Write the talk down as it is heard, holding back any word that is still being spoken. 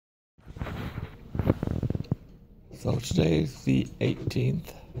So today is the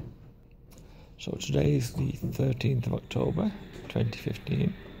 18th. So today is the 13th of October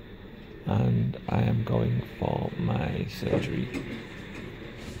 2015, and I am going for my surgery.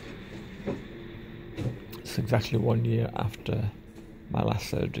 It's exactly 1 year after my last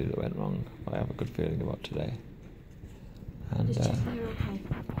surgery that went wrong. I have a good feeling about today. And Just checking you're okay.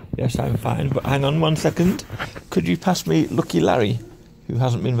 yes, I'm fine, but hang on 1 second. Could you pass me Lucky Larry, who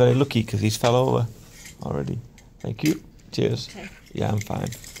hasn't been very lucky because he's fell over already? Thank you. Cheers. Okay. Yeah, I'm fine.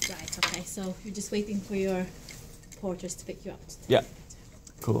 Right, okay, so you're just waiting for your porters to pick you up. Yeah.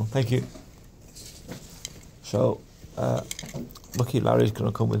 Cool, thank you. So, Lucky Larry's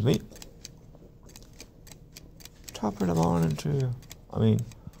going to come with me. Top of the morning to you.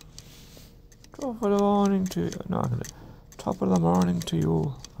 Top of the morning to you. No, top of the morning to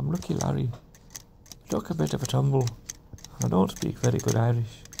you. I'm Lucky Larry. I took a bit of a tumble. I don't speak very good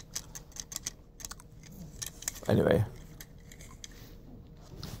Irish. Anyway,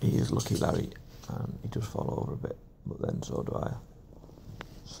 he is Lucky Larry, and he does fall over a bit, but then so do I.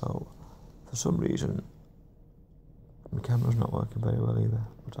 So, for some reason, my camera's not working very well either,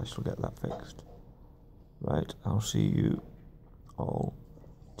 but I shall get that fixed. Right, I'll see you all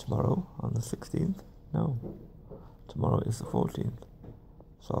tomorrow on the 16th. No, tomorrow is the 14th.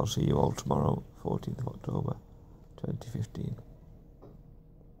 So I'll see you all tomorrow, 14th of October, 2015.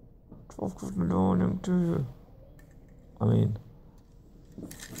 12 of the morning to you.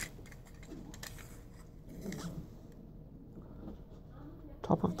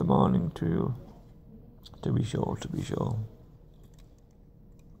 Top of the morning to you. To be sure, to be sure.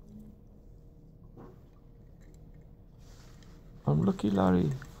 I'm Lucky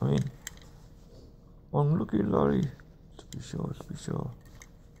Larry. I'm Lucky Larry. To be sure, to be sure.